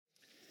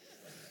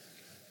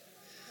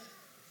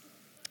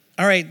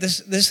right,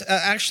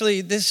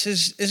 this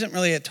isn't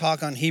really a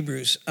talk on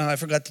Hebrews. I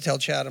forgot to tell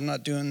Chad I'm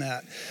not doing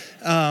that.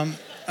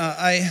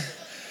 I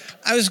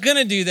was going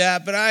to do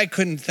that, but I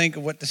couldn't think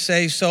of what to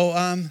say. So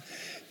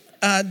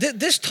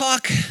this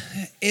talk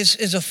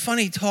is a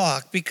funny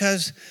talk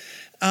because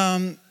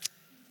it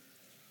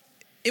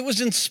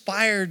was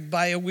inspired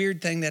by a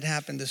weird thing that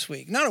happened this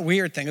week. Not a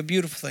weird thing, a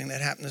beautiful thing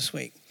that happened this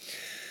week.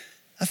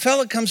 A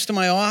fella comes to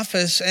my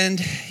office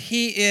and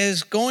he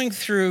is going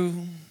through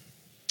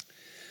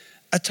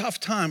a tough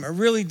time, a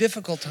really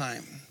difficult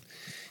time.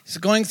 He's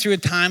going through a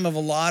time of a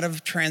lot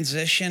of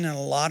transition and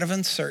a lot of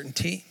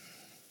uncertainty.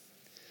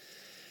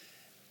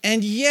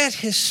 And yet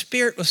his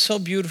spirit was so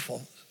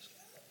beautiful.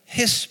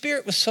 His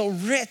spirit was so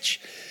rich.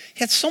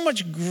 He had so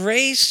much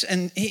grace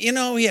and,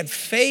 he had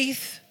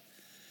faith.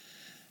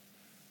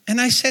 And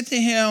I said to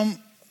him,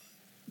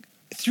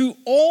 through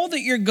all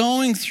that you're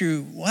going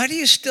through, why do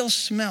you still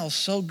smell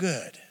so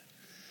good?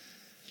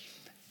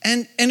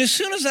 And as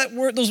soon as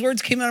those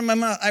words came out of my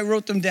mouth, I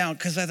wrote them down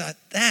because I thought,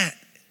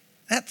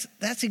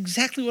 that's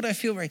exactly what I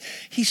feel right.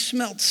 He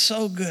smelled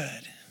so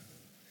good.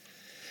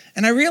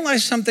 And I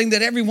realized something,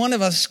 that every one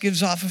of us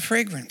gives off a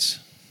fragrance.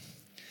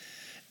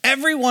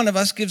 Every one of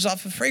us gives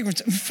off a fragrance.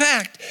 In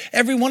fact,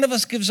 every one of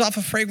us gives off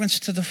a fragrance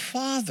to the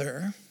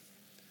Father,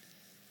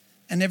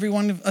 and every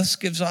one of us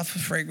gives off a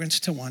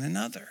fragrance to one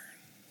another.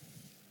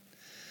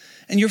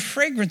 And your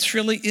fragrance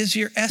really is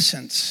your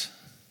essence.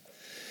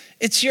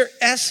 It's your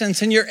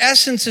essence, and your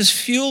essence is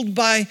fueled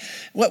by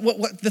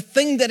what the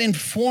thing that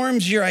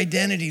informs your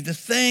identity, the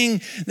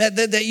thing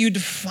that you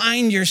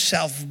define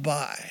yourself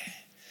by.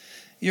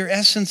 Your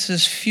essence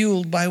is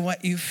fueled by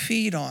what you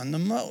feed on the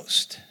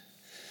most.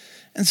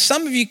 And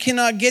some of you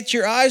cannot get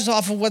your eyes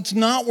off of what's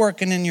not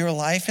working in your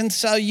life, and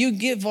so you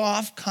give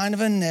off kind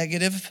of a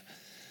negative,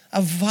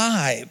 a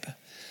vibe,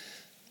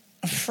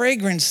 a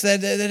fragrance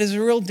that is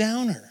a real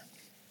downer.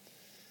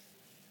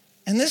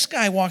 And this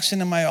guy walks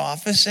into my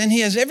office and he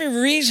has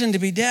every reason to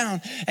be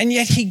down, and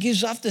yet he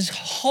gives off this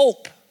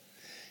hope.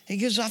 He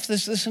gives off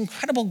this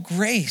incredible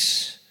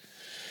grace.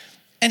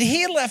 And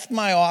he left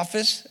my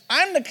office,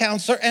 I'm the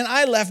counselor, and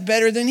I left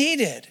better than he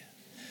did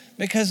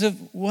because of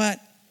what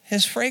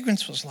his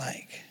fragrance was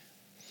like.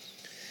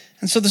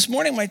 And so this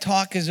morning my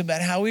talk is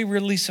about how we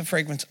release a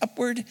fragrance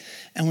upward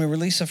and we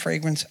release a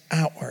fragrance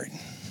outward.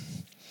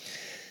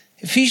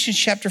 Ephesians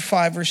chapter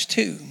 5, verse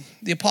 2,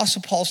 the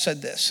Apostle Paul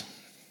said this.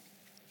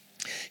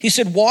 He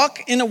said, walk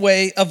in a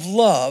way of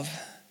love,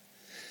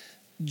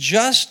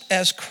 just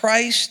as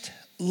Christ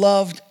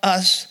loved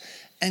us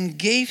and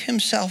gave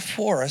himself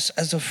for us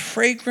as a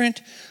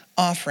fragrant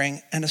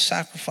offering and a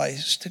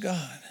sacrifice to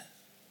God.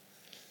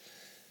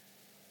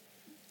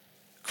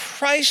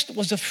 Christ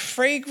was a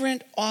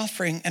fragrant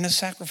offering and a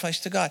sacrifice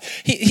to God.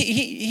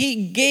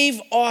 He gave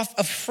off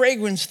a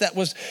fragrance that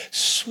was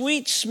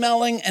sweet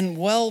smelling and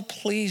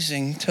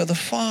well-pleasing to the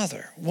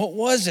Father. What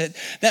was it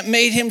that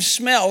made him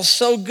smell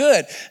so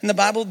good? In the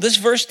Bible, this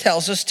verse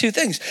tells us two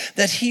things: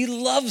 that he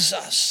loves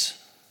us.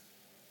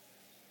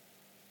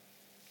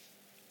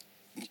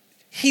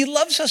 He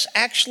loves us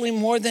actually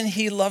more than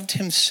he loved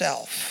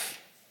himself.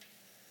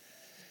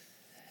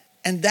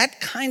 And that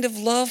kind of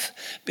love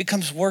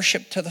becomes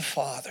worship to the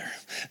Father.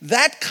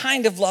 That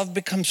kind of love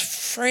becomes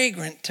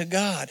fragrant to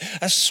God,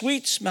 a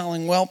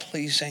sweet-smelling,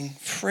 well-pleasing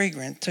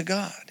fragrant to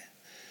God.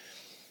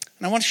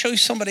 And I want to show you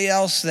somebody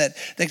else that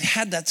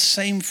had that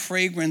same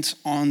fragrance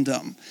on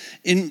them.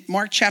 In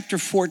Mark chapter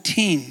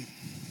 14,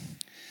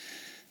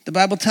 the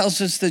Bible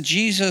tells us that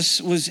Jesus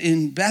was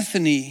in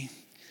Bethany.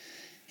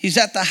 He's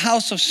at the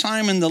house of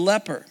Simon the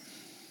leper.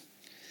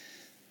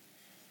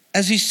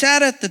 As he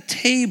sat at the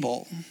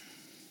table,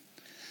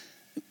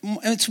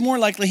 it's more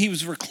likely he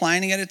was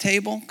reclining at a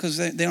table because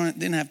they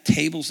didn't have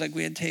tables like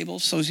we had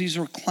tables. So as he's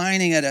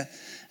reclining at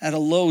a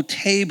low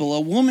table,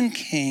 a woman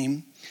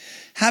came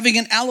having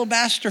an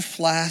alabaster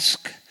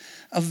flask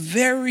of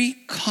very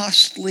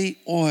costly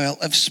oil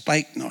of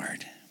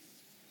spikenard.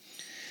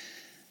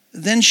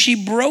 Then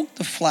she broke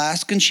the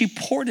flask and she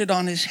poured it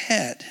on his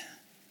head.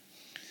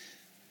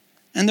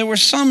 And there were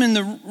some in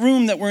the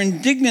room that were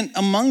indignant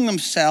among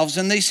themselves,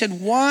 and they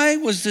said, why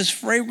was this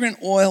fragrant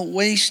oil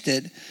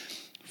wasted?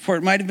 For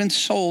it might have been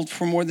sold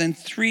for more than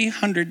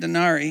 300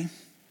 denarii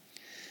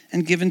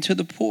and given to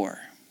the poor.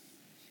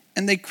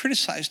 And they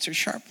criticized her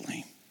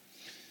sharply.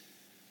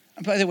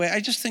 And by the way, I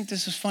just think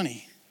this is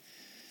funny.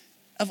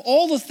 Of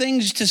all the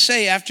things to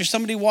say after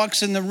somebody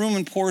walks in the room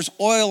and pours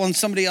oil on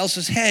somebody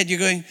else's head, you're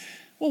going,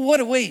 well, what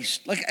a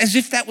waste. Like as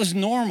if that was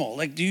normal.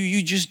 Like, do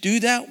you just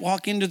do that?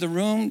 Walk into the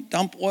room,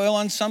 dump oil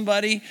on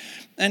somebody?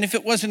 And if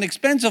it wasn't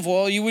expensive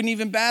oil, you wouldn't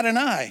even bat an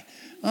eye.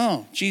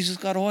 Oh, Jesus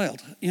got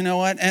oiled. You know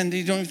what? And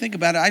you don't even think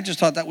about it. I just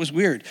thought that was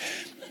weird.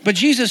 But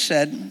Jesus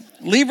said,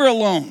 leave her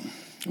alone.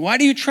 Why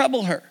do you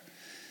trouble her?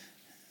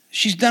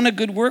 She's done a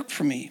good work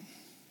for me.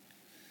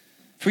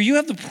 For you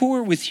have the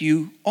poor with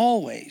you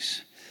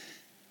always.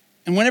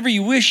 And whenever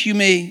you wish, you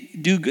may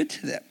do good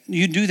to them.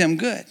 You do them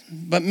good.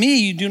 But me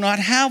you do not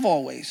have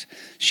always.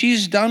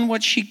 She's done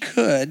what she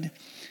could.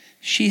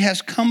 She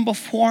has come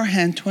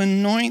beforehand to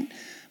anoint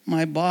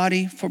my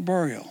body for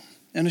burial.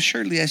 And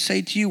assuredly, I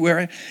say to you,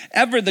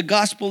 wherever the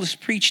gospel is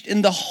preached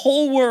in the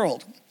whole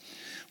world,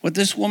 what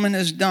this woman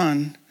has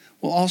done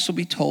will also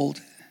be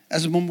told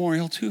as a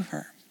memorial to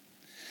her.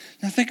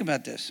 Now think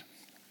about this.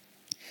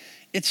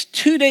 It's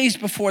 2 days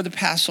before the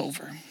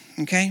Passover,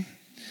 okay?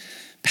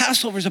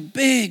 Passover is a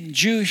big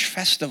Jewish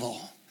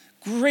festival,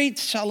 great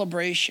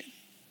celebration.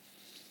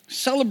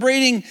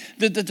 Celebrating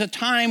the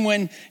time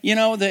when,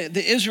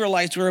 the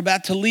Israelites were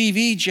about to leave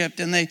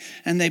Egypt, and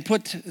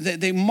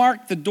they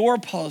marked the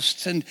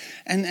doorposts, and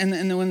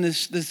when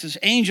this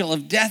angel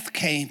of death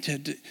came,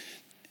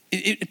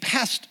 it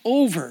passed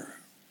over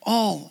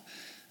all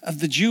of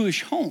the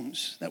Jewish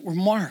homes that were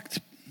marked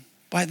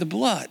by the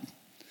blood.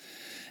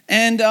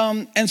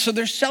 And so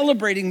they're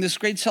celebrating this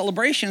great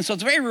celebration. So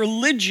it's a very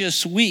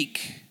religious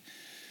week.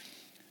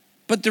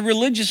 But the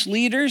religious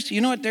leaders,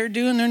 you know what they're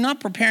doing? They're not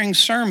preparing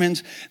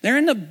sermons. They're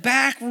in the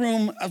back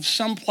room of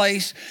some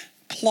place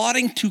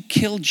plotting to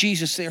kill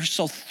Jesus. They are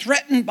so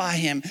threatened by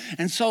him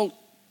and so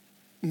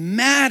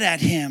mad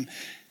at him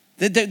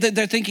that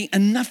they're thinking,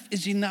 enough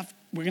is enough.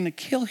 We're going to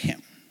kill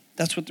him.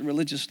 That's what the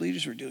religious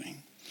leaders were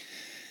doing.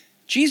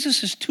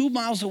 Jesus is 2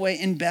 miles away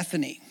in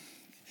Bethany.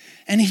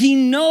 And he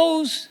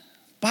knows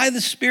by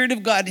the Spirit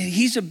of God,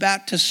 he's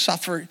about to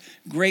suffer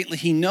greatly.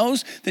 He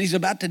knows that he's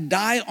about to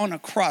die on a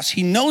cross.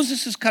 He knows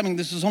this is coming.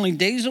 This is only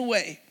days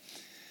away.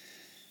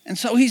 And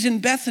so he's in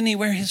Bethany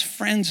where his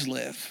friends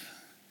live.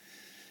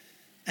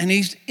 And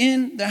he's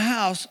in the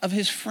house of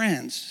his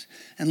friends.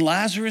 And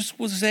Lazarus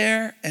was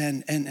there,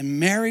 and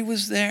Mary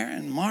was there,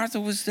 and Martha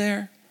was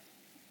there.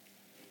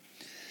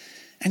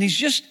 And he's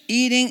just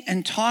eating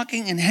and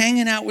talking and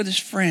hanging out with his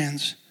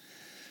friends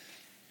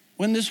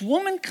when this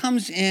woman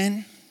comes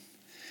in.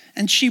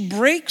 And she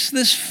breaks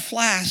this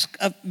flask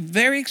of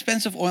very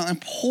expensive oil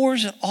and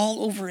pours it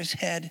all over his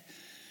head.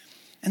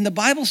 And the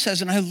Bible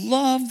says, and I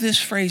love this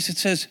phrase, it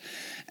says,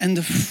 and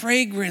the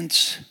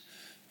fragrance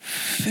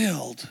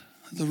filled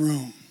the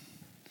room.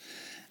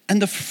 And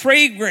the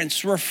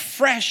fragrance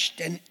refreshed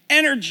and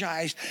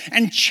energized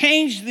and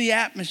changed the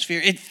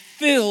atmosphere. It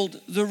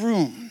filled the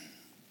room.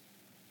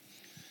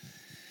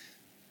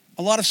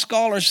 A lot of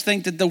scholars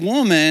think that the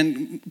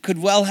woman could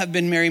well have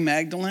been Mary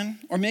Magdalene,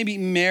 or maybe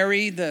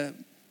Mary, the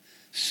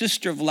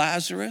sister of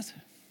Lazarus.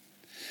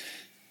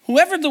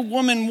 Whoever the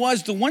woman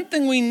was, the one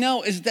thing we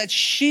know is that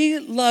she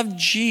loved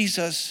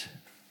Jesus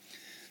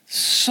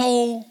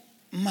so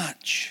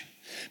much.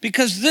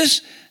 Because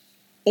this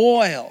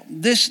oil,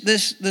 this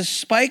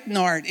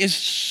spikenard is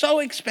so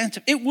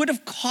expensive. It would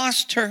have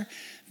cost her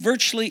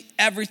virtually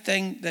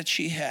everything that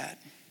she had.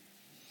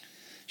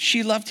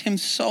 She loved him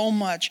so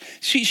much.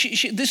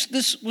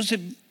 This was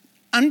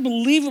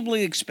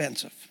unbelievably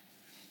expensive.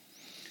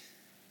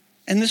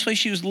 And this way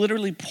she was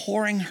literally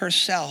pouring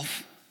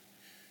herself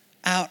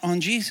out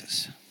on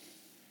Jesus.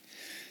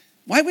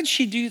 Why would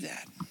she do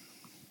that?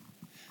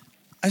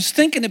 I was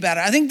thinking about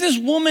it. I think this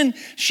woman,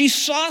 she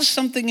saw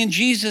something in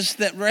Jesus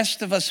that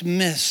rest of us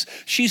miss.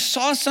 She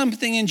saw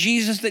something in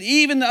Jesus that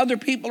even the other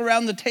people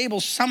around the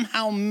table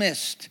somehow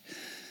missed.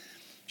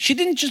 She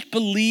didn't just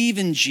believe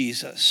in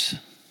Jesus.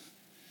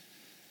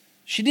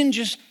 She didn't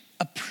just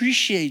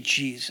appreciate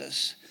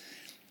Jesus.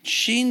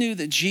 She knew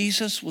that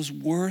Jesus was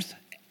worth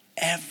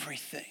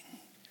everything.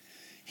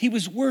 He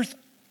was worth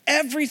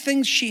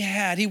everything she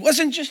had. He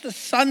wasn't just a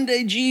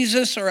Sunday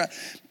Jesus or a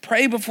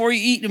pray before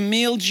you eat a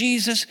meal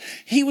Jesus.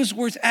 He was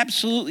worth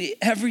absolutely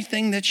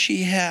everything that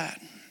she had.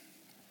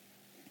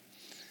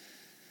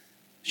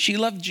 She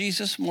loved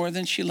Jesus more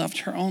than she loved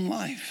her own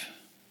life.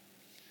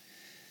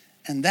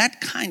 And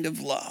that kind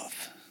of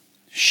love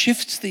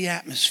shifts the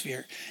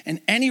atmosphere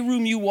in any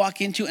room you walk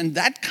into, and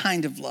that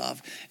kind of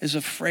love is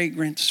a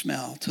fragrant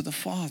smell to the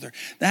Father.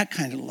 That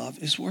kind of love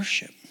is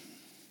worship.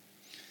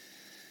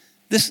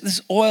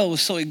 This oil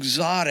was so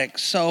exotic,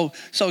 so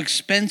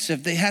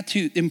expensive, they had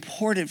to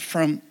import it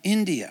from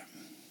India.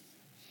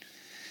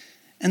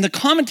 And the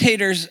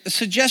commentators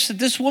suggest that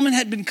this woman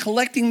had been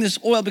collecting this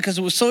oil because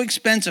it was so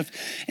expensive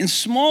in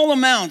small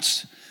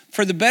amounts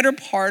for the better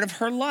part of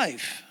her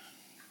life.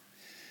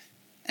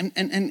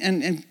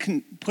 And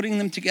putting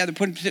them together,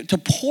 to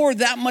pour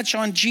that much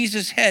on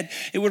Jesus' head,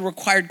 it would have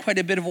required quite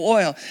a bit of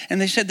oil.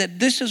 And they said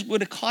that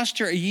would have cost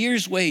her a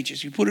year's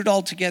wages. You put it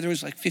all together, it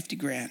was like 50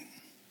 grand.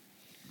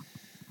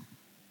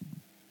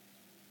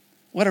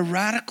 What a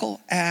radical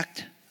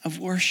act of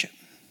worship.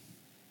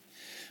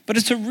 But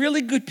it's a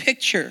really good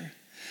picture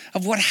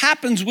of what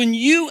happens when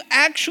you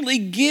actually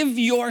give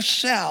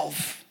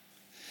yourself.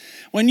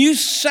 When you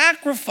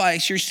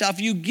sacrifice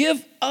yourself, you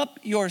give up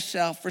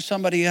yourself for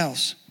somebody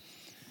else.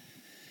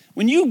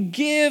 When you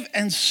give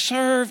and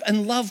serve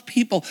and love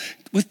people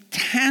with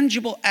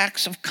tangible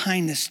acts of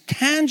kindness,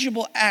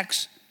 tangible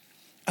acts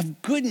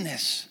of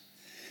goodness,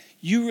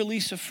 you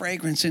release a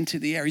fragrance into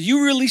the air.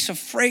 You release a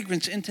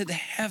fragrance into the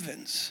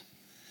heavens.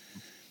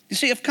 You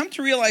see, I've come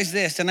to realize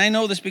this, and I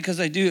know this because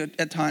I do it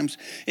at times.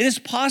 It is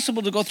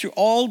possible to go through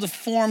all the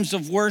forms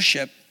of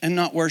worship and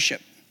not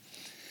worship.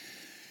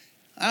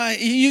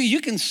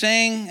 You can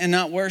sing and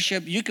not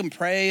worship. You can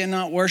pray and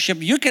not worship.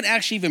 You can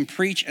actually even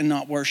preach and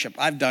not worship.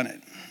 I've done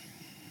it.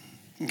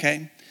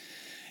 okay?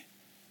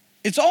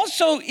 It's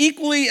also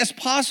equally as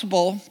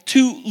possible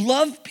to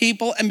love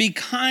people and be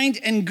kind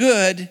and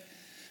good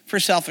for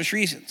selfish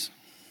reasons.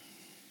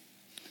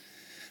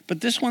 But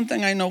this one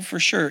thing I know for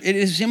sure, it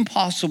is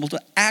impossible to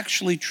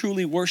actually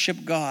truly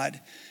worship God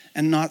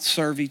and not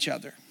serve each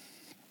other.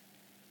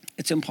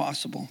 It's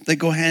impossible. They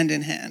go hand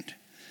in hand.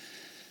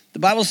 The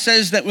Bible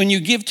says that when you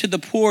give to the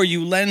poor,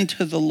 you lend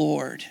to the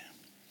Lord.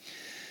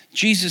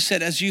 Jesus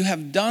said, as you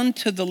have done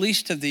to the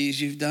least of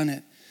these, you've done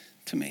it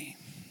to me.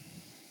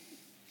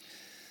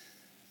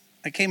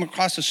 I came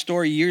across a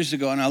story years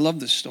ago, and I love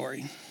this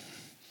story.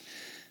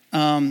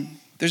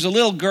 There's a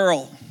little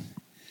girl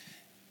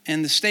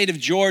in the state of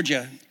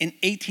Georgia in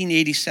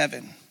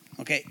 1887,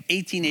 okay,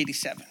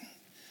 1887.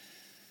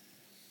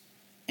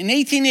 In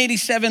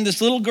 1887,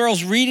 this little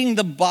girl's reading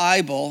the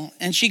Bible,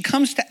 and she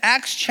comes to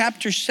Acts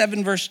chapter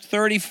 7, verse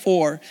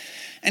 34.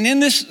 And in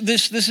this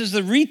is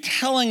the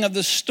retelling of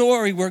the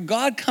story where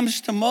God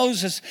comes to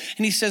Moses,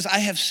 and he says, I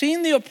have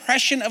seen the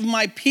oppression of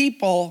my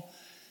people.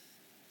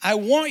 I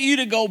want you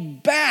to go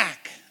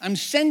back. I'm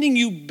sending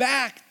you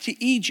back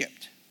to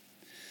Egypt.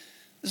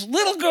 This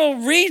little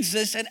girl reads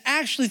this and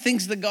actually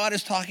thinks that God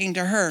is talking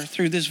to her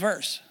through this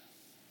verse.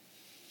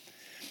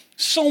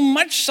 So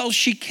much so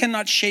she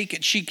cannot shake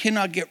it. She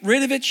cannot get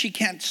rid of it. She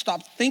can't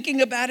stop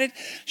thinking about it.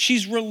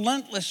 She's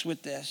relentless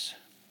with this.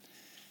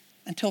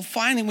 Until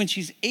finally, when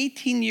she's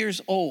 18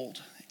 years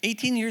old,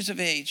 18 years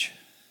of age,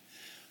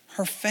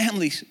 her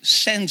family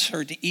sends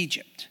her to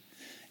Egypt.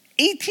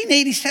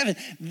 1887,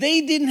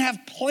 they didn't have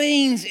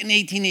planes in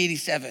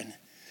 1887.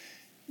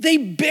 They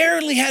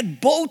barely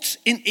had boats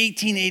in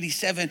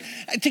 1887.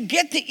 To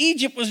get to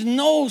Egypt was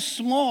no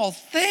small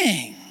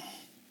thing.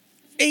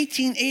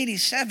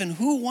 1887,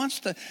 who wants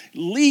to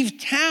leave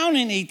town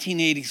in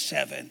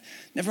 1887?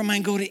 Never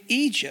mind go to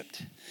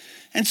Egypt.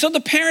 And so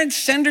the parents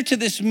send her to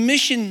this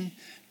mission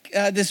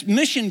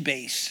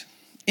base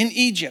in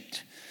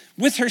Egypt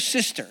with her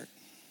sister,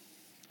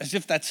 as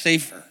if that's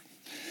safer.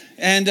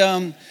 And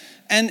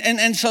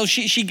so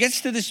she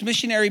gets to this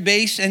missionary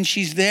base and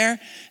she's there,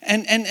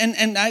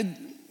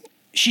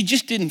 she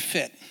just didn't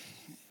fit.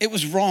 It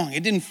was wrong.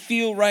 It didn't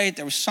feel right.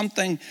 There was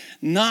something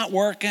not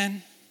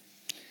working.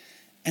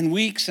 And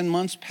weeks and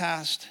months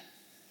passed.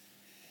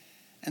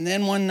 And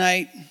then one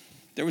night,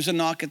 there was a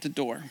knock at the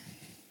door.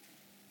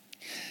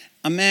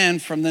 A man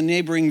from the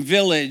neighboring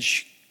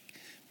village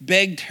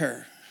begged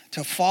her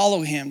to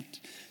follow him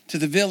to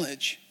the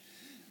village.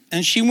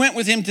 And she went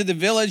with him to the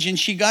village, and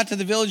she got to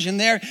the village, and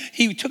there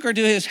he took her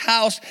to his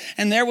house,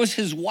 and there was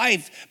his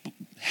wife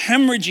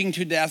hemorrhaging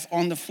to death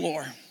on the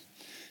floor.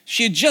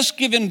 She had just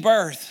given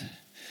birth,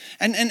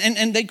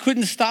 and they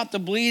couldn't stop the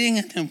bleeding,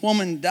 and the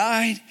woman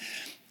died.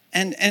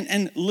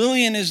 And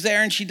Lillian is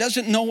there, and she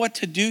doesn't know what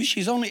to do.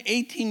 She's only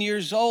 18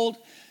 years old.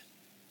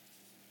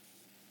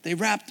 They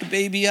wrap the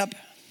baby up,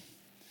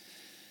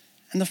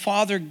 and the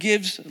father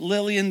gives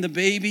Lillian the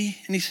baby,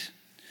 and he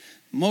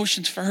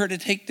motions for her to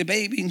take the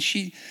baby, and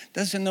she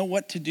doesn't know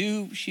what to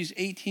do. She's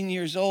 18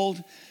 years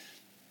old.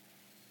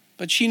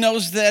 But she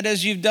knows that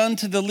as you've done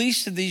to the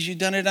least of these, you've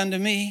done it unto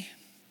me.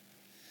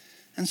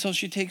 And so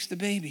she takes the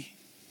baby.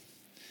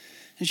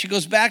 And she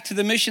goes back to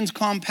the missions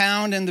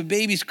compound, and the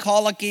baby's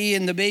colicky,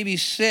 and the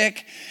baby's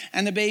sick,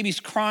 and the baby's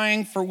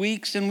crying for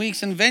weeks and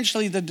weeks. And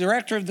eventually the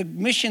director of the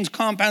missions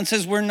compound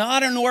says, we're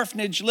not an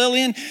orphanage,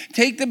 Lillian.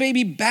 Take the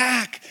baby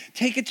back.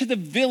 Take it to the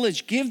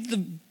village. Give the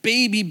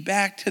baby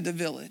back to the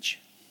village.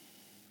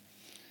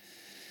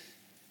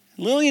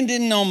 Lillian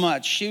didn't know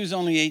much. She was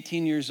only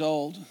 18 years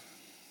old.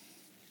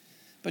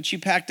 But she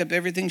packed up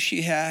everything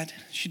she had.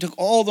 She took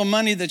all the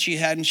money that she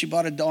had and she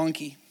bought a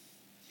donkey.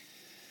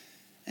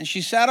 And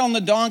she sat on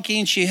the donkey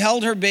and she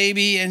held her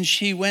baby and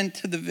she went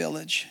to the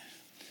village.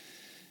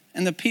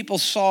 And the people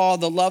saw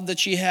the love that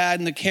she had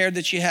and the care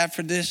that she had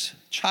for this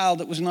child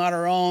that was not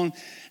her own.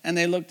 And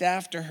they looked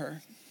after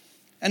her.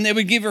 And they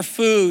would give her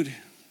food.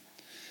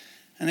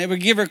 And they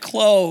would give her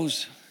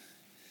clothes.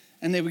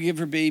 And they would give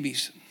her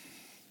babies.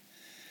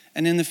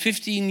 And in the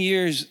 50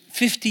 years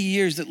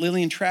that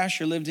Lillian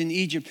Trasher lived in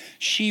Egypt,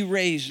 she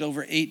raised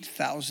over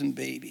 8,000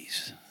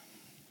 babies.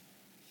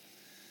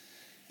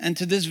 And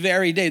to this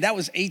very day, that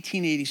was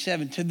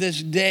 1887. To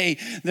this day,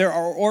 there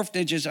are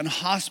orphanages and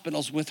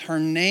hospitals with her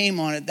name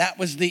on it. That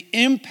was the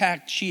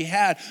impact she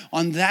had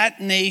on that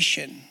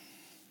nation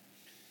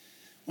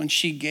when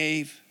she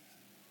gave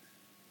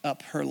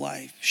up her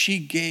life. She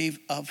gave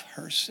of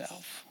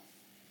herself.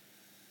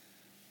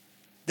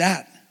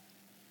 That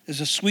is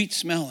a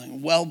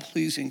sweet-smelling,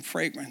 well-pleasing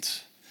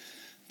fragrance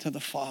to the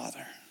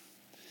Father.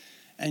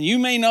 And you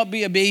may not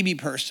be a baby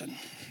person,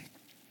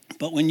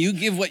 but when you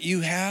give what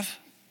you have,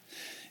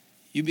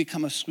 you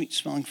become a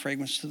sweet-smelling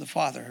fragrance to the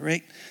Father,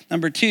 right?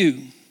 Number 2,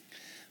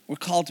 we're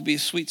called to be a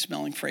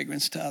sweet-smelling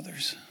fragrance to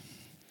others.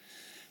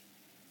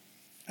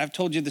 I've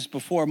told you this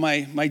before.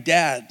 My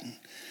dad,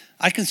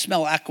 I can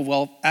smell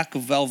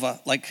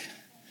Aquavelva like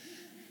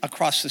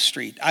across the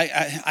street.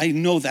 I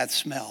know that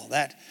smell.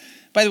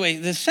 By the way,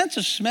 the sense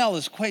of smell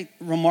is quite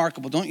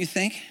remarkable, don't you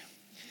think?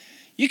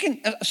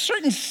 A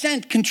certain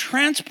scent can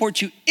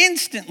transport you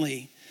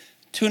instantly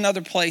to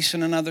another place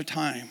and another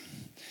time.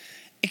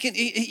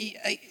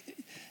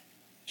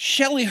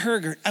 Shelley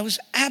Hergert, I was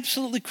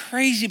absolutely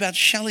crazy about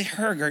Shelley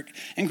Hergert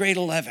in grade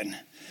 11.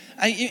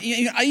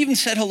 I even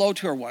said hello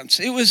to her once.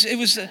 We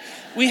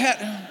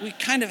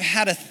kind of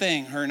had a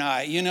thing, her and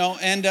I,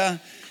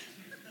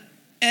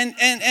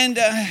 and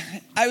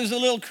I was a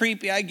little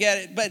creepy, I get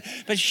it,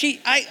 but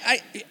she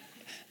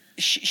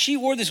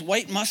wore this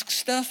white musk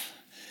stuff.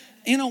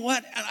 You know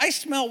what? I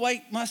smell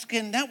white musk,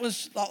 and that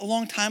was a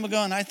long time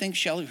ago, and I think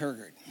Shelley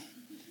Hergert.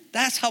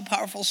 That's how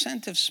powerful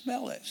scent of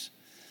smell is.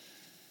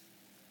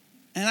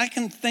 And I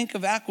can think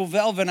of aqua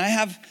velva, and I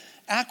have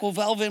aqua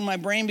velva in my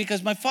brain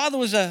because my father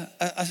was a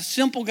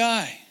simple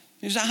guy.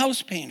 He was a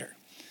house painter.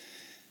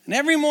 And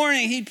every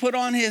morning he'd put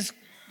on his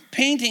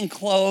painting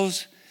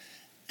clothes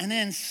and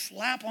then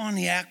slap on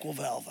the aqua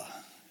velva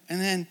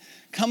and then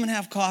come and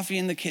have coffee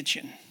in the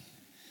kitchen.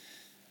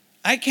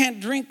 I can't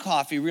drink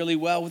coffee really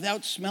well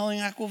without smelling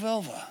aqua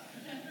velva.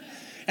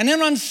 And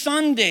then on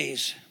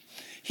Sundays,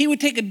 he would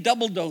take a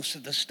double dose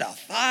of the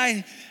stuff.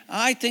 I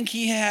think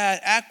he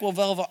had aqua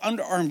velva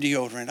underarm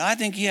deodorant. I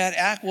think he had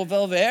aqua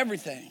velva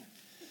everything.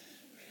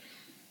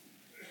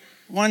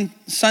 One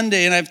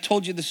Sunday, and I've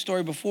told you this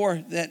story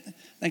before, I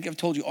think I've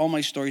told you all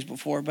my stories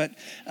before, but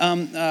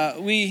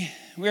my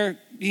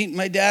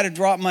dad had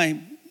dropped my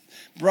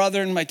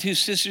brother and my two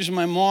sisters and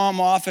my mom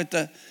off at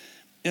the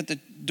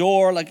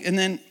door,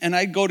 and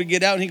I'd go to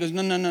get out, and he goes,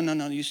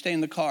 no, you stay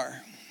in the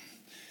car,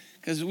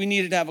 because we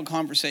needed to have a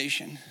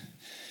conversation.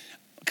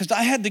 Because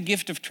I had the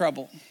gift of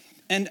trouble.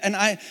 And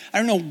I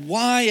don't know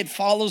why it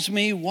follows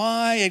me,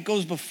 why it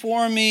goes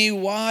before me,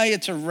 why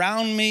it's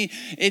around me.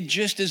 It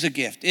just is a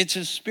gift. It's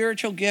a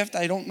spiritual gift.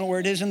 I don't know where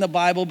it is in the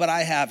Bible, but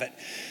I have it.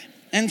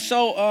 And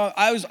so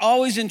I was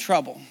always in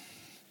trouble.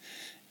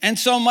 And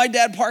so my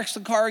dad parks the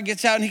car,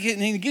 gets out, and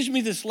he gives me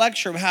this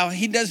lecture of how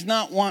he does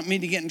not want me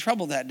to get in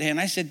trouble that day. And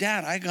I said,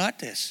 Dad, I got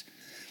this.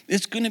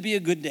 It's going to be a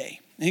good day.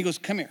 And he goes,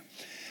 come here.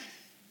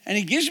 And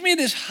he gives me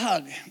this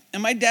hug.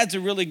 And my dad's a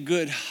really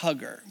good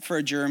hugger for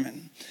a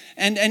German.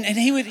 And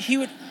he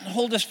would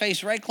hold his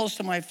face right close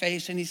to my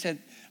face. And he said,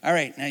 all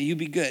right, now you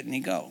be good. And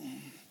he'd go.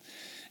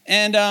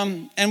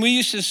 And we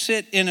used to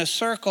sit in a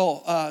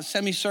circle,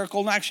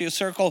 semicircle, actually a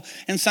circle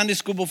in Sunday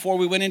school before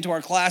we went into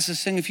our classes,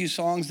 sing a few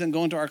songs, then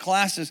go into our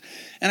classes.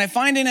 And I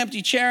find an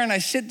empty chair and I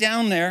sit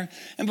down there.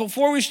 And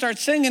before we start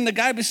singing, the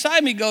guy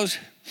beside me goes,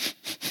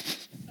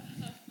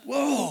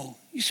 whoa,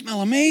 you smell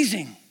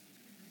amazing.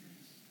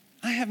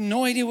 I have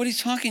no idea what he's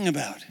talking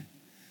about.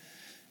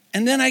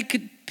 And then I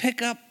could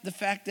pick up the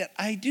fact that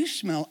I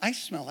smell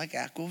like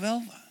aqua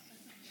velva.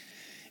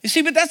 You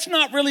see, but that's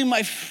not really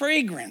my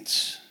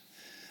fragrance.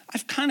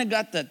 I've kind of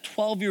got the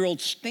 12-year-old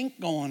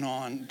stink going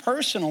on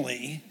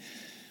personally.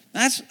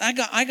 I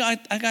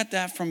got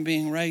that from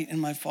being right in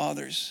my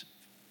Father's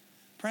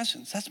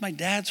presence. That's my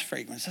dad's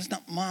fragrance. That's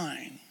not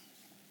mine.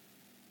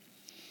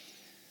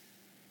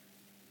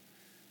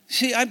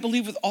 See, I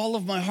believe with all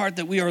of my heart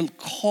that we are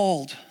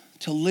called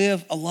to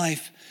live a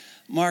life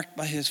marked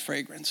by his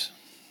fragrance.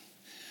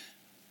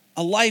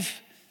 A life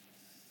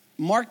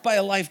marked by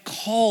a life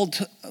called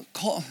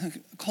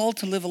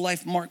to live a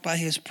life marked by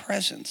his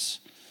presence.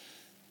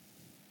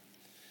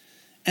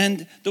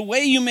 And the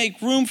way you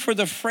make room for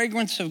the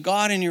fragrance of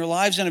God in your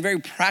lives in a very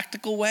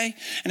practical way,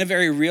 in a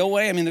very real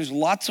way. I mean, there's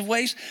lots of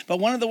ways, but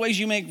one of the ways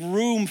you make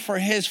room for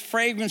his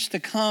fragrance to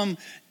come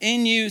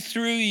in you,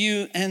 through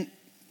you, and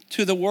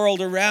to the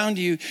world around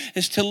you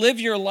is to live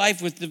your life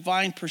with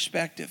divine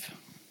perspective.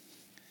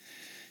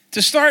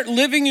 To start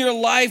living your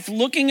life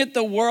looking at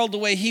the world the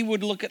way he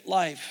would look at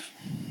life.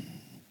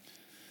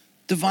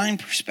 Divine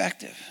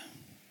perspective.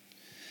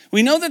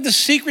 We know that the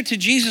secret to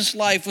Jesus'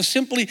 life was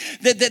simply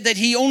that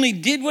he only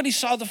did what he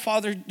saw the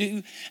Father do,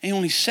 and he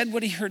only said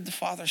what he heard the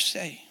Father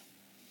say.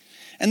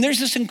 And there's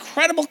this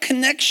incredible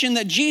connection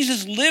that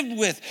Jesus lived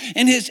with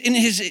in his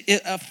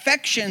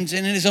affections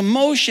and in his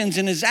emotions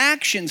and his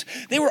actions.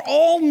 They were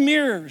all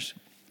mirrors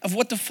of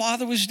what the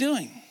Father was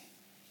doing.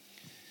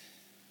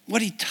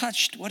 What he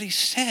touched, what he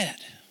said.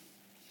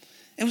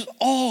 It was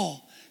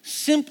all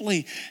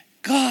simply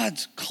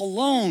God's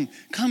cologne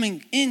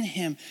coming in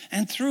him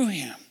and through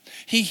him.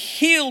 He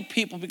healed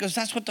people because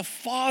that's what the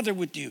Father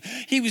would do.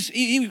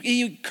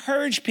 He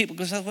encouraged people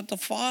because that's what the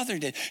Father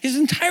did. His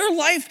entire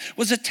life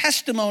was a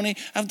testimony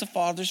of the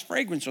Father's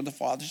fragrance or the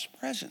Father's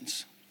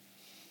presence.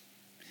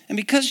 And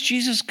because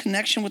Jesus'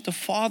 connection with the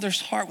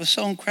Father's heart was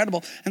so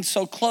incredible and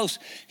so close,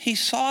 he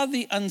saw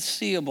the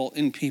unseeable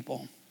in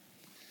people.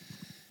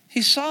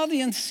 He saw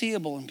the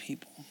unseeable in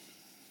people.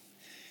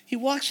 He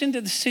walks into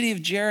the city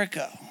of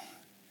Jericho.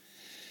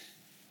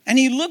 And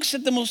he looks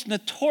at the most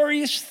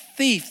notorious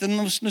thief, the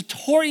most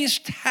notorious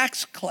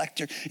tax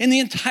collector in the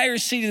entire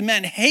city, the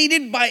man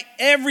hated by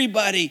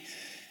everybody.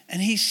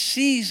 And he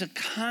sees a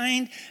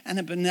kind and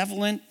a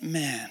benevolent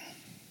man.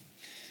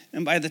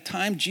 And by the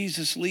time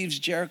Jesus leaves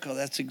Jericho,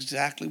 that's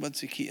exactly what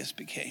Zacchaeus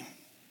became.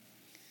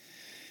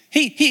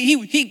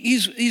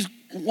 He's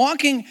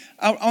walking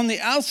out on the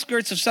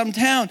outskirts of some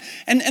town,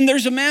 and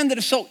there's a man that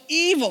is so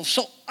evil,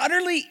 so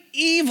utterly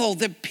evil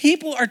that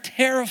people are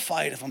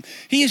terrified of him.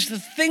 He is the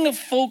thing of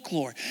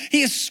folklore.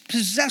 He is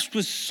possessed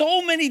with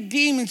so many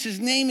demons. His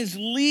name is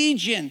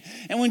Legion.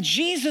 And when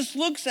Jesus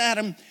looks at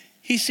him,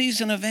 he sees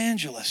an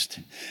evangelist.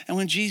 And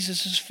when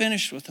Jesus is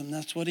finished with him,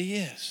 that's what he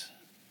is.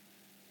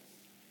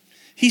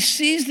 He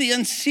sees the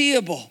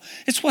unseeable.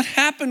 It's what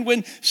happened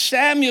when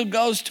Samuel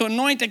goes to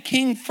anoint a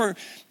king for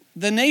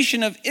the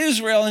nation of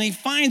Israel, and he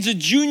finds a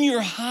junior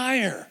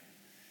higher.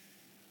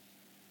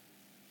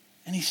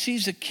 And he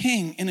sees a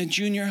king in a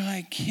junior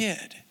high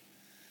kid.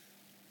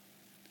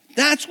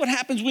 That's what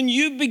happens when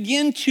you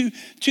begin to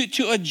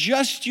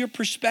adjust your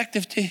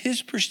perspective to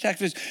his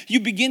perspectives. You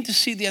begin to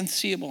see the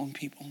unseeable in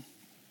people.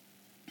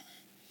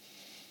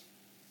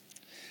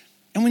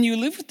 And when you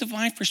live with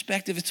divine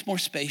perspective, it's more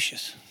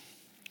spacious.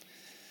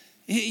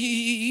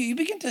 You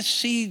begin to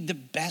see the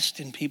best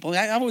in people.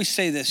 I always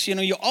say this,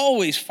 you'll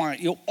always find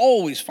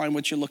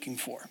what you're looking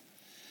for.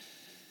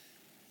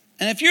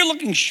 And if you're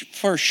looking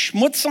for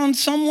schmutz on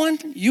someone,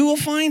 you will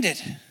find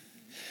it.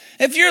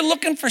 If you're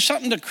looking for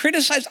something to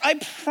criticize, I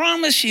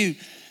promise you,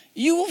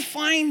 you will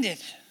find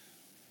it.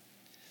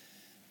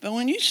 But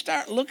when you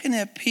start looking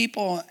at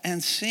people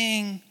and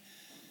seeing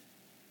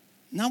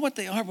not what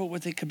they are, but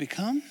what they could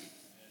become,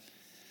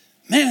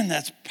 man,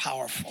 that's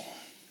powerful.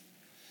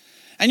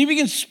 And you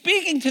begin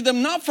speaking to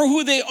them not for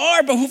who they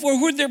are, but for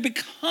who they're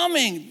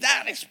becoming.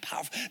 That is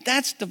powerful.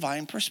 That's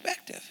divine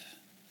perspective.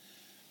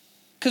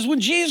 Because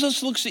when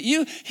Jesus looks at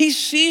you, he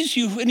sees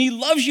you and he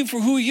loves you for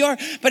who you are,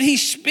 but he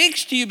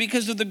speaks to you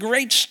because of the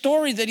great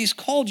story that he's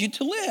called you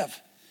to live.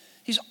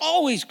 He's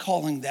always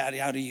calling that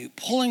out of you,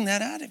 pulling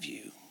that out of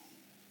you.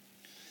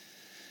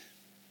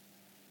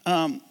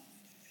 From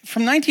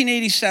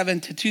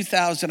 1987 to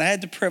 2000, I had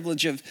the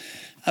privilege of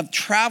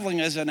traveling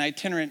as an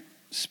itinerant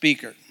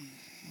speaker.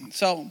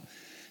 So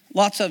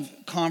lots of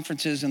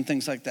conferences and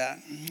things like that.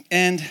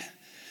 And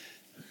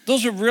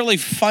those were really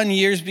fun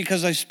years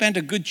because I spent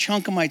a good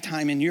chunk of my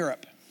time in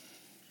Europe.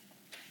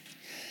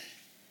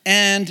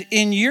 And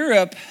in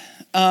Europe,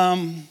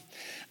 I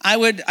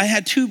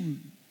had two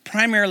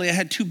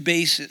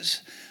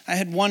bases. I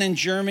had one in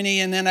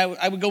Germany, and then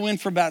I would go in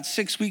for about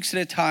 6 weeks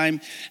at a time,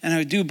 and I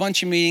would do a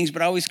bunch of meetings,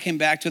 but I always came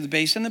back to the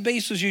base. And the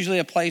base was usually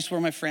a place where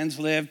my friends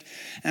lived,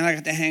 and I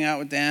got to hang out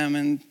with them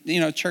and,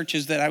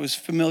 churches that I was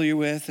familiar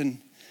with. And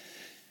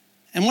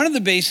one of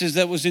the bases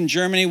that was in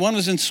Germany, one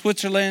was in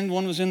Switzerland,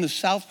 one was in the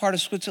south part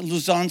of Switzerland,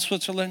 Lausanne,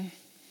 Switzerland.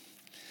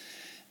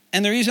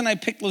 And the reason I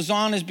picked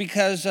Lausanne is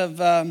because of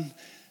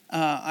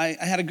I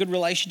had a good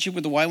relationship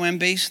with the YWAM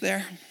base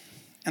there,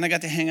 and I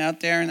got to hang out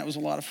there, and that was a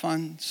lot of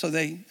fun. So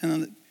they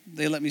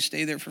let me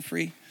stay there for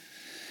free.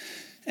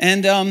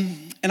 And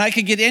I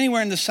could get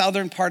anywhere in the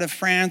southern part of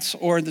France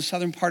or the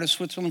southern part of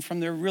Switzerland from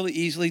there really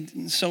easily.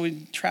 So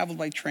we traveled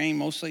by train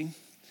mostly.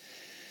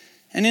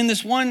 And in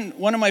this one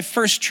of my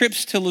first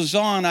trips to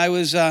Lausanne, I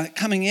was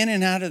coming in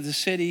and out of the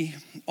city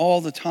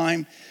all the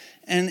time.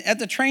 And at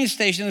the train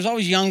station, there's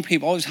always young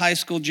people, always high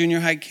school, junior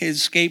high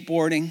kids,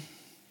 skateboarding.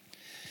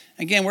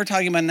 Again, we're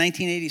talking about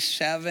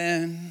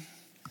 1987.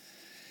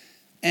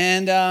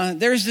 And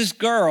there's this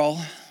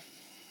girl,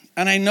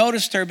 and I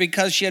noticed her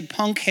because she had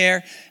punk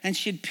hair, and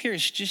she had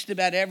pierced just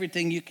about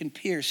everything you can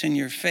pierce in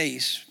your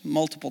face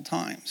multiple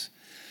times.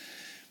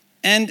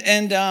 But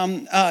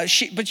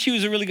she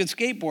was a really good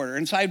skateboarder,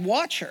 and so I'd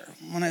watch her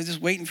when I was just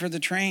waiting for the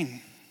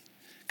train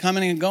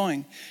coming and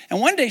going.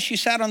 And one day she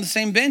sat on the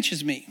same bench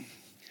as me,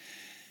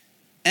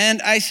 and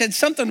I said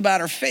something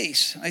about her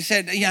face. I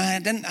said,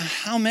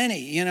 how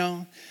many,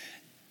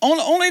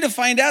 Only to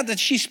find out that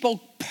she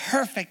spoke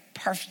perfect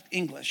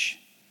English.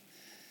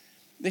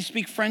 They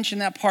speak French in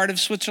that part of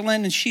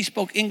Switzerland, and she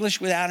spoke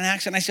English without an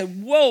accent. I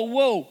said,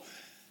 whoa,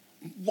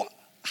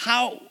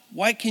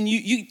 why can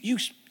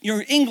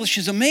your English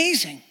is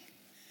amazing.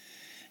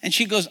 And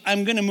she goes,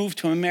 I'm going to move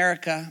to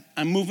America.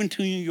 I'm moving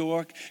to New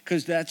York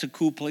because that's a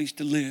cool place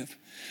to live.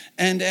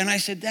 And I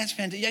said, that's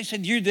fantastic. I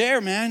said, you're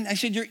there, man. I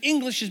said, your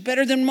English is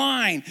better than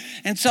mine.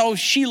 And so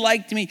she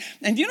liked me.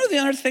 And you know the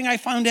other thing I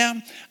found out?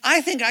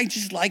 I think I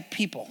just like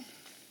people.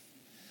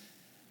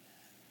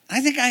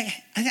 I think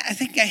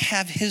I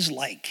have his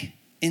like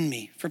in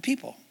me for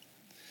people.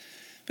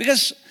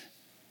 Because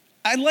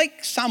I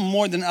like some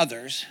more than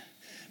others,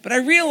 but I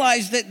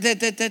realized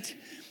that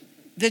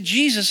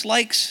Jesus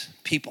likes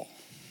people.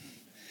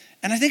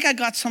 And I think I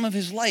got some of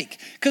his like,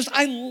 because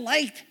I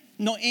liked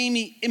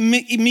Noemi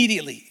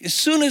immediately. As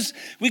soon as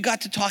we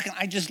got to talking,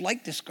 I just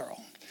liked this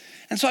girl.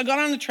 And so I got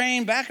on the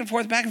train, back and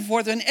forth,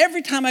 and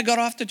every time I got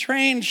off the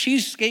train,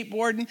 she's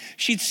skateboarding,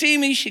 she'd see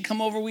me, she'd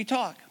come over, we'd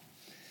talk.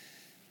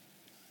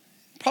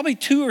 Probably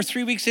 2 or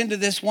 3 weeks into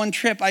this one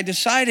trip, I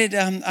decided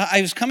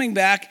I was coming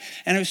back,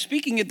 and I was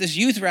speaking at this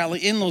youth rally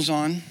in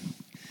Lausanne,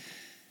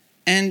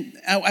 and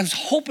I was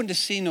hoping to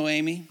see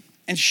Noemi.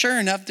 And sure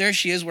enough, there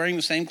she is wearing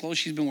the same clothes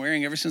she's been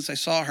wearing ever since I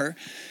saw her.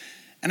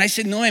 And I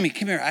said, Noemi,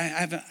 come here, I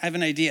have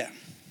an idea.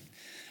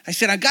 I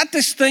said, I got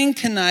this thing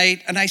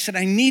tonight, and I said,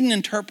 I need an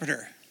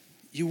interpreter.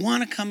 You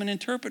want to come and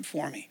interpret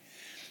for me?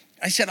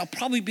 I said, I'll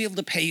probably be able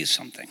to pay you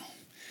something.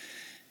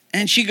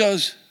 And she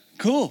goes,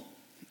 cool.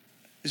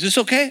 Is this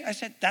okay? I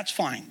said, that's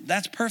fine.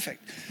 That's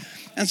perfect.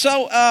 And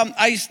so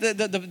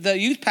the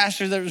youth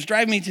pastor that was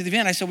driving me to the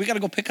event, I said, we got to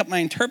go pick up my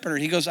interpreter.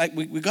 He goes,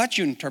 we got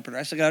you an interpreter.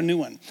 I said, I got a new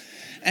one.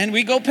 And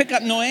we go pick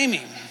up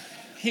Noemi.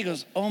 He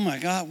goes, oh my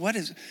God, what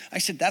is it? I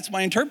said, that's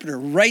my interpreter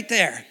right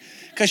there.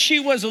 Because she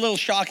was a little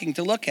shocking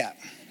to look at.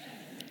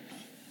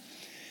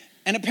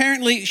 And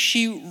apparently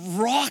she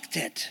rocked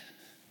it.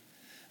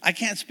 I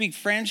can't speak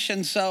French,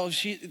 and so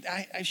she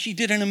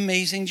did an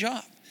amazing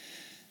job.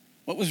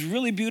 What was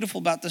really beautiful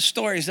about the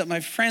story is that my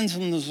friends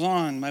in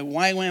Lausanne, my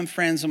YWAM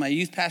friends and my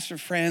youth pastor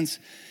friends,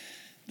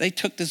 they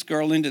took this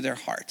girl into their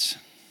hearts.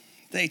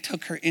 They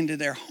took her into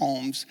their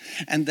homes,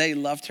 and they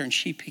loved her, and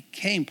she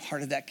became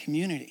part of that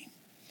community.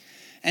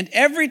 And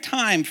every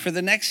time for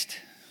the next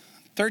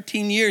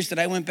 13 years that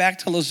I went back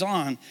to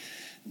Lausanne,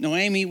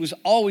 Noemi was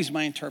always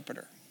my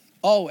interpreter,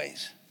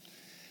 always.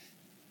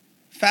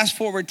 Fast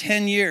forward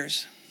 10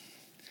 years.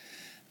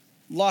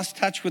 Lost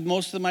touch with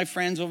most of my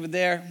friends over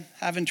there.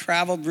 Haven't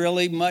traveled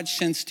really much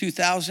since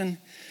 2000.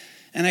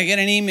 And I get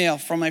an email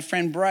from my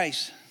friend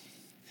Bryce.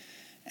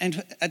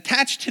 And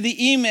attached to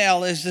the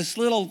email is this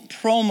little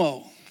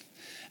promo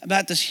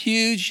about this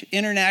huge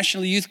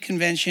international youth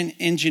convention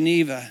in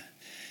Geneva.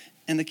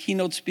 And the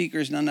keynote speaker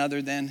is none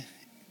other than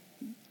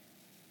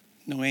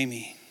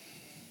Noemi,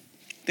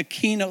 the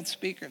keynote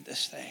speaker of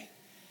this thing.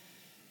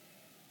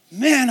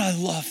 Man, I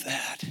love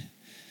that.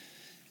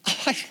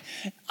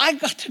 I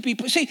got to be,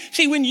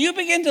 see, when you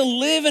begin to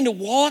live and to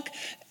walk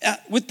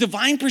with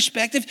divine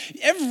perspective,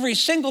 every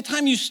single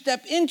time you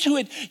step into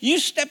it, you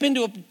step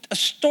into a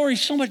story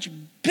so much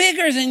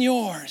bigger than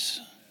yours.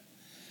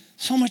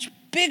 So much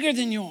bigger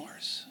than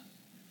yours.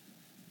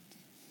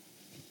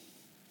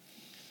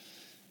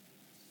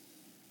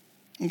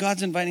 And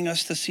God's inviting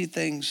us to see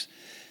things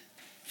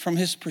from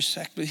his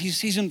perspective.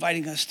 He's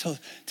inviting us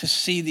to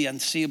see the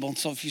unseeable. And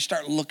so if you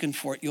start looking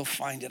for it, you'll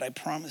find it, I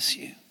promise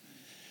you.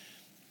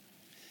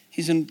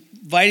 He's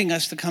inviting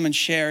us to come and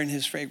share in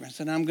his fragrance.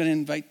 And I'm going to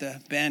invite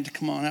the band to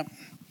come on up.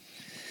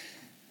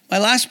 My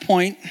last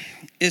point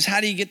is,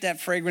 how do you get that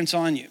fragrance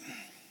on you?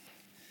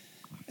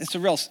 It's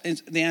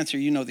the answer,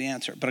 you know the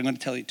answer, but I'm going to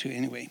tell you too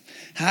anyway.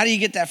 How do you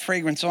get that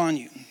fragrance on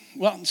you?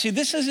 Well, see, the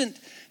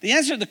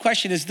answer to the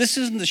question is, this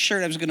isn't the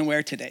shirt I was going to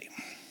wear today.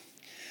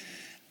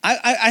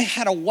 I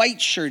had a white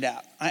shirt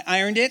out. I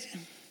ironed it.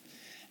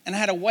 And I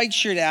had a white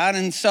shirt out,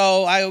 and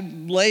so I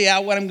lay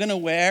out what I'm going to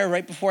wear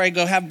right before I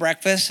go have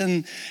breakfast,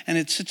 and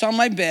it sits on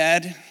my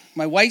bed,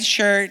 my white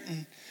shirt,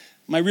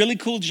 my really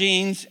cool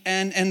jeans,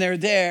 and they're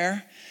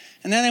there.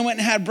 And then I went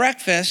and had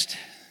breakfast,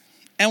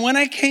 and when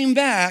I came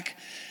back,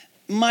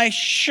 my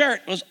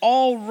shirt was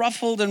all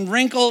ruffled and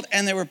wrinkled,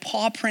 and there were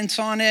paw prints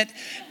on it,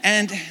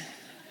 and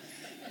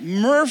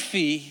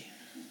Murphy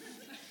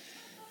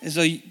is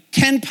a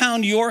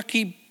 10-pound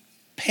Yorkie,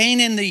 pain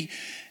in the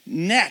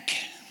neck.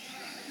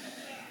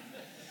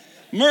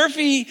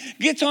 Murphy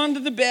gets onto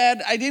the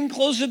bed. I didn't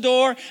close the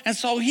door. And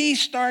so he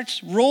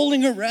starts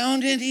rolling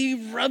around it.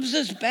 He rubs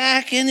his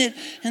back in it.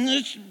 And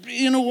it's,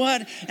 you know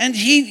what? And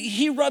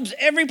he rubs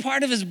every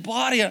part of his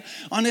body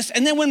on this.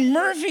 And then when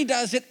Murphy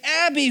does it,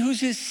 Abby, who's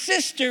his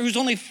sister, who's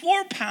only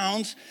 4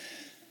 pounds,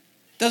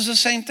 does the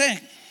same thing.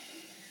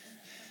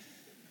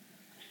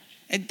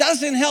 It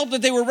doesn't help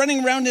that they were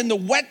running around in the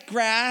wet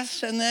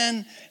grass and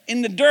then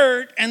in the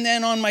dirt and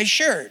then on my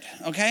shirt,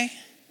 okay?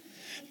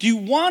 Do you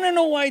want to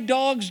know why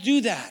dogs do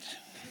that?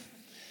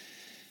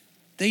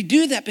 They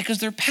do that because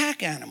they're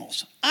pack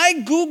animals.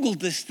 I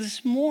Googled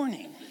this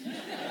morning.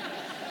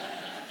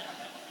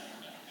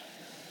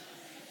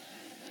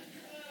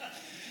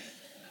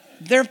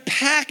 They're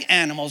pack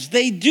animals.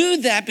 They do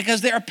that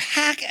because they're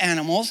pack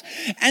animals,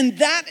 and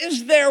that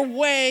is their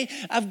way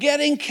of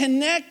getting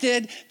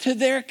connected to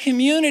their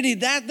community.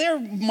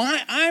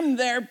 I'm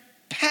their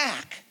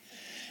pack.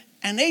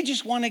 And they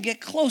just want to get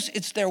close.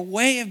 It's their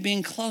way of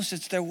being close.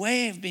 It's their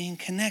way of being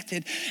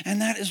connected. And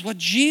that is what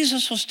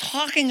Jesus was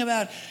talking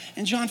about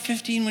in John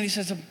 15 when he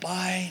says,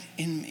 abide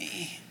in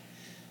me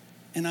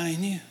and I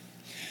in you.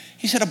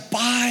 He said,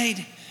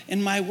 abide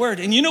in my word.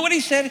 And you know what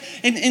he said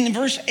in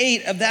verse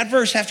 8 of that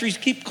verse, after he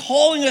keeps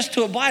calling us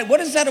to abide?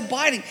 What is that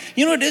abiding?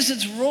 You know what it is?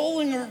 It's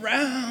rolling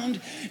around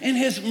in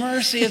his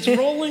mercy. It's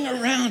rolling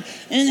around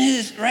in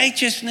his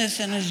righteousness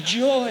and his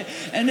joy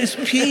and his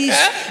peace.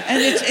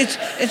 And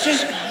it's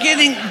just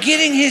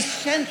getting his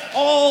scent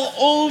all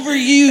over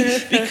you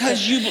because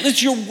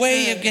it's your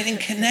way of getting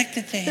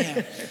connected to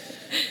him.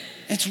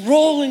 It's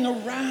rolling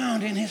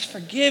around in his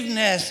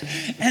forgiveness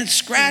and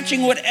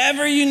scratching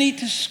whatever you need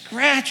to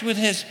scratch with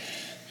his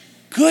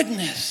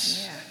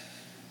goodness.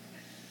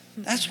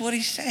 Yeah. That's what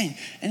he's saying.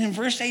 And in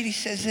verse 8 he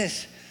says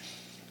this,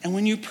 and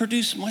when you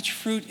produce much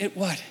fruit, it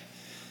what?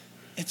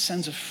 It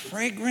sends a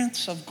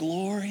fragrance of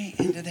glory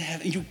into the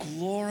heaven. You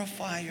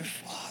glorify your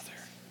Father.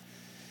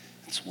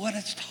 That's what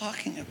it's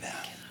talking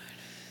about.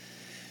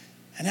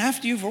 And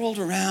after you've rolled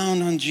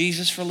around on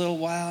Jesus for a little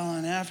while,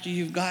 and after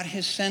you've got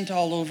his scent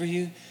all over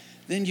you,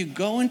 then you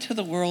go into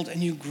the world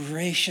and you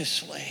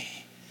graciously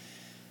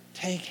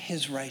take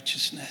his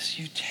righteousness,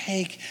 you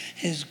take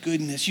his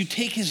goodness, you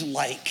take his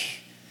like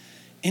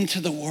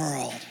into the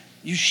world.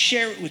 You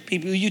share it with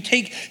people. You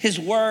take his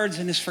words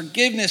and his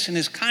forgiveness and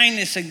his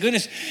kindness and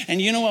goodness,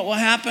 and you know what will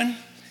happen?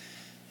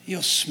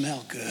 You'll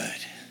smell good.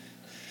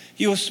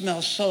 You'll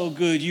smell so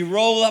good. You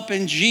roll up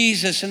in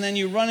Jesus, and then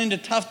you run into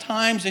tough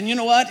times, and you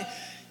know what?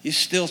 You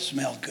still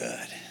smell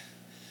good.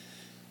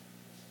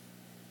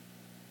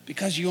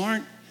 Because you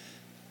aren't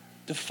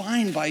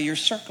defined by your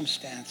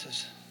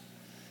circumstances.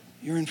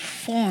 You're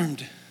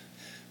informed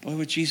by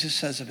what Jesus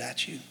says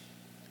about you.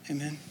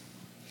 Amen.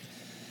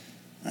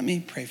 Let me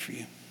pray for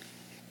you.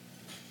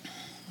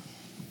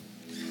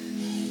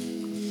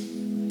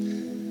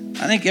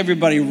 I think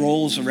everybody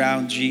rolls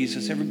around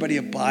Jesus. Everybody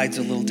abides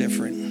a little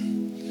different.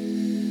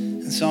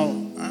 And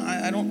so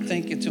I don't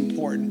think it's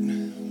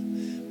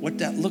important what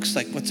that looks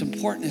like. What's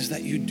important is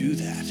that you do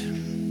that.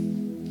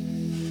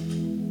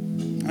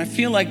 I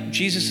feel like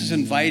Jesus is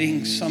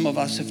inviting some of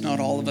us, if not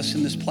all of us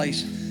in this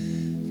place,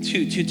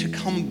 to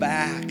come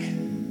back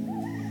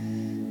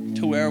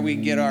to where we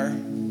get our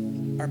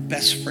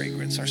best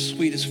fragrance, our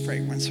sweetest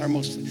fragrance, our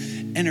most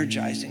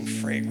energizing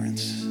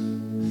fragrance,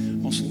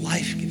 most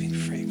life-giving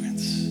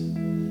fragrance.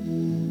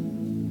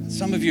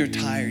 Some of you are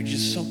tired,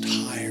 just so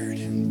tired.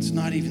 It's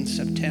not even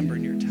September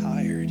and you're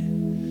tired.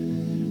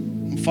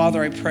 And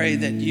Father, I pray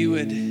that you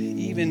would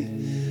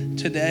even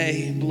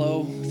today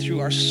blow through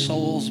our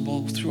souls,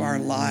 blow through our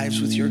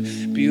lives with your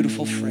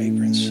beautiful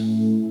fragrance.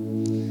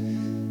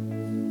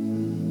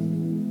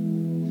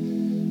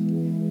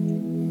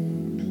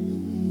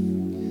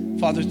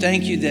 Father,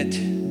 thank you that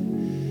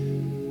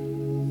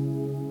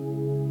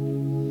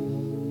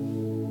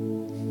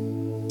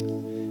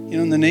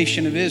in the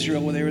nation of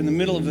Israel, where they were in the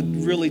middle of a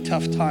really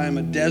tough time,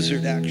 a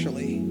desert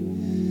actually,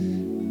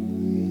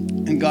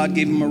 and God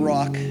gave them a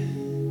rock,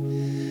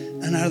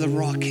 and out of the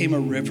rock came a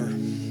river.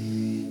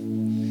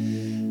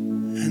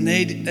 And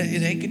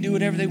they could do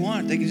whatever they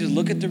want. They could just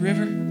look at the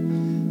river,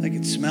 they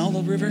could smell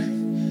the river,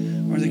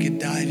 or they could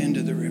dive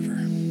into the river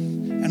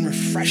and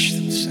refresh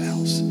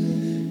themselves.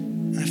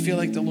 And I feel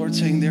like the Lord's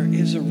saying, there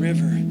is a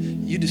river.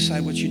 You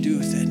decide what you do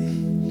with it.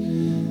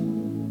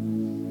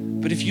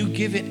 But if you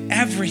give it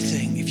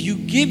everything, if you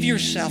give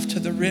yourself to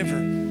the river,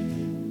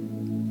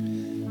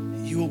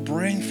 you will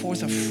bring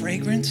forth a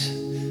fragrance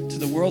to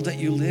the world that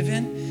you live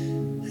in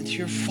and to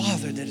your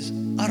Father that is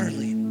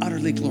utterly,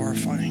 utterly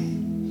glorifying.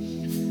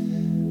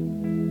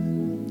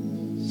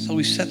 So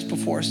he sets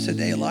before us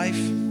today life.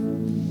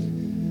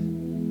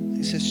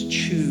 He says,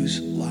 choose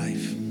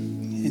life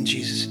in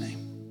Jesus' name.